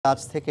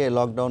আজ থেকে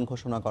লকডাউন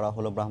ঘোষণা করা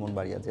হলো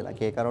ব্রাহ্মণবাড়িয়া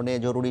জেলাকে। এ কারণে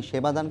জরুরি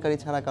সেবাদানকারী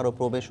ছাড়া কারো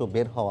প্রবেশ ও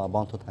বের হওয়া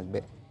বন্ধ থাকবে।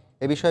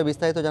 এ বিষয়ে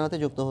বিস্তারিত জানাতে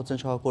যুক্ত হচ্ছেন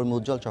সহকর্মী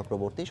উজ্জ্বল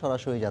চক্রবর্তী।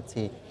 সরাসরি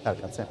যাচ্ছি তার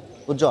কাছে।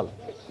 উজ্জ্বল।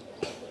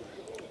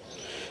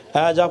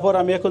 হ্যাঁ জাফর,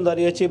 আমি এখন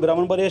দাঁড়িয়েছি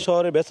ব্রাহ্মণবাড়িয়া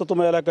শহরের ব্যস্ততম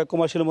এলাকা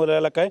কমার্শিয়াল মোড়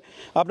এলাকায়।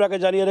 আপনাকে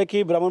জানিয়ে রাখি,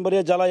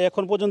 ব্রাহ্মণবাড়িয়া জেলায়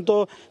এখন পর্যন্ত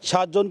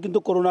 7 জন কিন্তু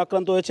করোনা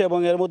আক্রান্ত হয়েছে এবং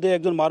এর মধ্যে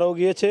একজন মারাও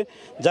গিয়েছে।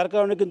 যার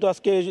কারণে কিন্তু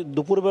আজকে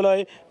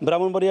দুপুরবেলায়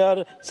ব্রাহ্মণবাড়িয়ার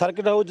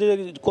সার্কিট হাউসে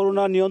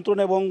করোনা নিয়ন্ত্রণ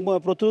এবং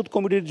প্রতিরোধ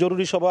কমিটির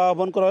জরুরি সভা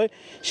আহ্বান করা হয়।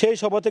 সেই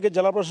সভা থেকে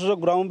জেলা প্রশাসক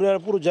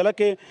ব্রাহ্মণবাড়িয়ার পুরো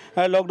জেলাকে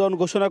লকডাউন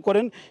ঘোষণা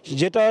করেন,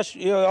 যেটা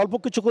অল্প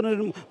কিছুক্ষণের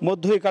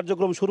মধ্যেই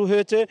কার্যক্রম শুরু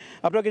হয়েছে।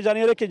 আপনাকে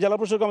জানিয়ে রাখি, জেলা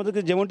প্রশাসক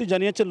আমাদেরকে যেমনটি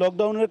জানিয়েছে,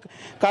 লকডাউনের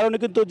কারণে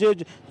কিন্তু যে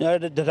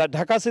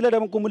ঢাকা সিলেট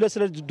এবং কুমিল্লা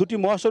সিলেট দুটি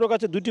মহাসড়ক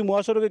আছে, দুটি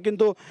মহাসড়কে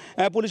কিন্তু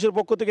পুলিশের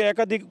পক্ষ থেকে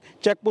একাধিক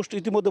চেকপোস্ট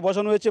ইতিমধ্যে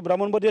বসানো হয়েছে।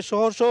 ব্রাহ্মণবাড়িয়া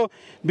শহর সহ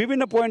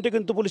বিভিন্ন পয়েন্টে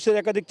কিন্তু পুলিশের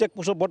একাধিক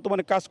চেকপোস্ট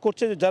বর্তমানে কাজ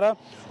করছে। যারা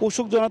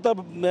উৎসুক জনতা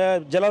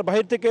জেলার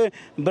বাহির থেকে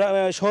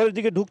শহরের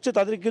দিকে ঢুকছে,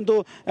 তাদেরকে কিন্তু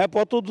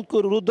পথ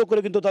রুদ্ধ করে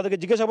কিন্তু তাদেরকে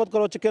জিজ্ঞাসাবাদ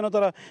করা হচ্ছে কেন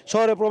তারা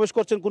শহরে প্রবেশ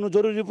করছেন। কোনো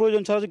জরুরি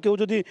প্রয়োজন ছাড়া কেউ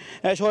যদি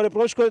শহরে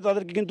প্রবেশ করে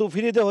তাদেরকে কিন্তু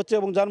ফিরিয়ে দেওয়া হচ্ছে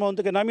এবং যানবাহন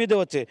থেকে নামিয়ে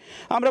দেওয়া হচ্ছে।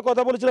 আমরা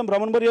কথা বলেছিলাম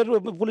ব্রাহ্মণবাড়িয়ার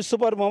পুলিশ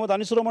সুপার মোহাম্মদ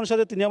আনিসুর রহমানের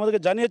সাথে। তিনি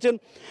আমাদেরকে জানিয়েছেন,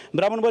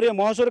 ব্রাহ্মণবাড়িয়া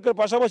মহাসড়কের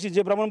পাশাপাশি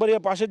যে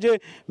ব্রাহ্মণবাড়িয়ার পাশে যে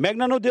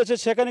মেঘনা নদী আছে,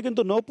 সেখানে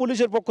কিন্তু নৌ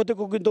পুলিশের পক্ষ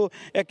থেকেও কিন্তু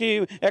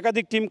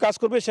একাধিক টিম কাজ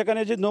করবে। সেখানে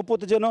যে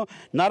নৌপথে যেন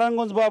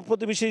নারায়ণগঞ্জ বা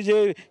প্রতিবেশী যে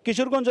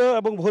কিশোরগঞ্জ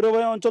এবং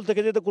ভৈরবাড়ি অঞ্চল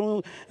থেকে যাতে কোনো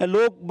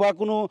লোক বা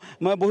কোনো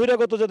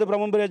বহিরাগত যাতে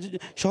ব্রাহ্মণবাড়িয়া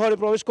শহরে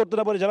প্রবেশ করতে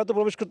না পারে, জেলাতে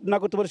প্রবেশ না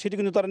করতে পারে, সেটি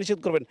কিন্তু তারা নিষেধ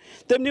করবেন।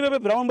 তেমনিভাবে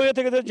ব্রাহ্মণবাড়িয়া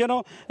থেকে যেন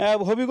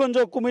হবিগঞ্জ,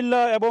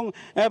 কুমিল্লা এবং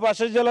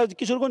পাশের জেলা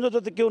কিশোরগঞ্জ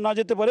যাতে কেউ না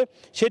যেতে পারে,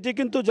 সেটি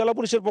কিন্তু জেলা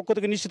পুলিশের পক্ষ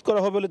থেকে নিশ্চিত করা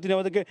হবে বলে তিনি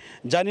আমাদেরকে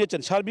জানিয়েছেন।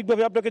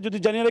 সার্বিকভাবে আপনাকে যদি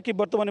জানিয়ে রাখি,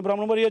 বর্তমানে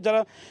ব্রাহ্মণবাড়িয়া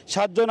যারা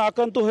 7 জন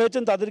আক্রান্ত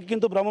হয়েছেন, তাদেরকে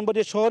কিন্তু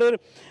ব্রাহ্মণবাড়িয়া শহরের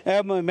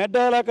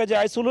মেড্ডা এলাকায় যে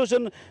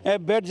আইসোলেশন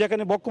বেড,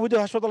 যেখানে বক্ষবিদ্যুৎ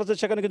হাসপাতাল আছে,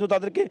 সেখানে কিন্তু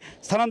তাদেরকে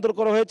স্থানান্তর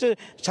করা হয়েছে।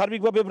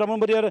 সার্বিকভাবে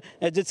ব্রাহ্মণবাড়িয়ার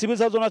যে সিভিল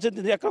সার্জন আছেন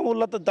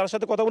একরামুল্লাহ, তার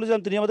সাথে কথা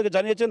বলেছিলাম, তিনি আমাদেরকে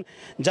জানিয়েছেন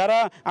যারা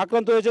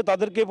আক্রান্ত হয়েছে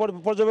তাদেরকে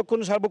পর্যবেক্ষণ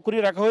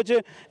সার্বক্ষণিক রাখা হয়েছে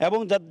এবং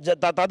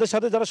তাদের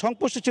সাথে যারা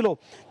সংস্পর্শে ছিল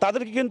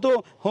তাদেরকে কিন্তু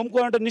হোম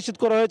কোয়ারেন্টাইন নিশ্চিত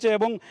করা হয়েছে।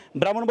 এবং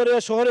ব্রাহ্মণবাড়িয়া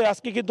শহরে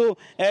আজকে কিন্তু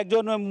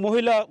একজন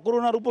মহিলা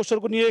করোনার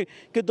উপসর্গ নিয়ে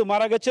কিন্তু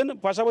মারা গেছেন।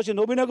 পাশাপাশি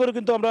নবীনগরে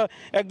কিন্তু আমরা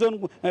একজন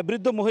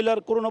বৃদ্ধ মহিলার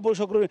করোনা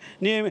উপসর্গ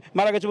নিয়ে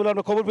মারা গেছে বলে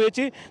আমরা খবর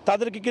পেয়েছি।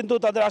 তাদেরকে কিন্তু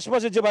তাদের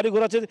আশেপাশে যে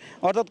বাড়িঘর আছে,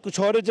 অর্থাৎ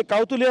শহরের যে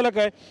কাউতুলি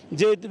এলাকায়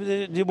যে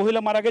মহিলা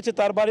মারা গেছে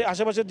তার বাড়ির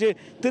আশেপাশের যে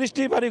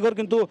 30টি বাড়িঘর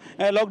কিন্তু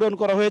লকডাউন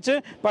করা হয়েছে।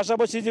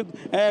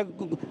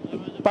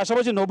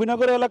 পাশাপাশি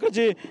নবীনগর এলাকায়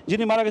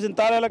যিনি মারা গেছেন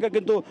তার এলাকায়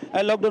কিন্তু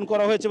লকডাউন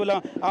করা হয়েছে বলে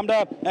আমরা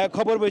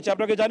খবর পেয়েছি।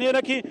 আপনাকে জানিয়ে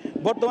রাখি,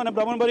 বর্তমানে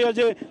ব্রাহ্মণবাড়িয়া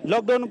যে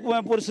লকডাউন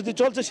পরিস্থিতি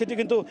চলছে, সেটি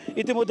কিন্তু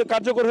ইতিমধ্যে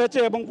কার্যকর হয়েছে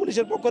এবং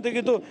পুলিশের পক্ষ থেকে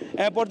কিন্তু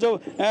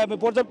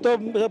পর্যাপ্ত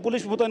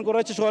পুলিশ মোতায়েন করা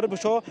হয়েছে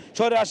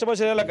শহরের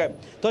আশেপাশের এলাকায়।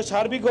 তো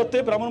সার্বিক অর্থে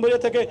ব্রাহ্মণবাড়িয়া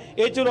থেকে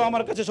এই ছিল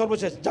আমার কাছে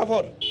সর্বশেষ।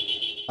 জাফর।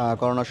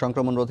 করোনা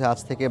সংক্রমণ রোধে আজ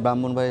থেকে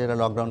ব্রাহ্মণবাড়িয়া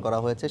লকডাউন করা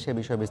হয়েছে, সে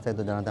বিষয়ে বিস্তারিত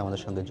জানাতে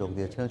আমাদের সঙ্গে যোগ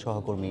দিয়েছিলেন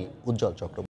সহকর্মী উজ্জ্বল চক্রবর্তী।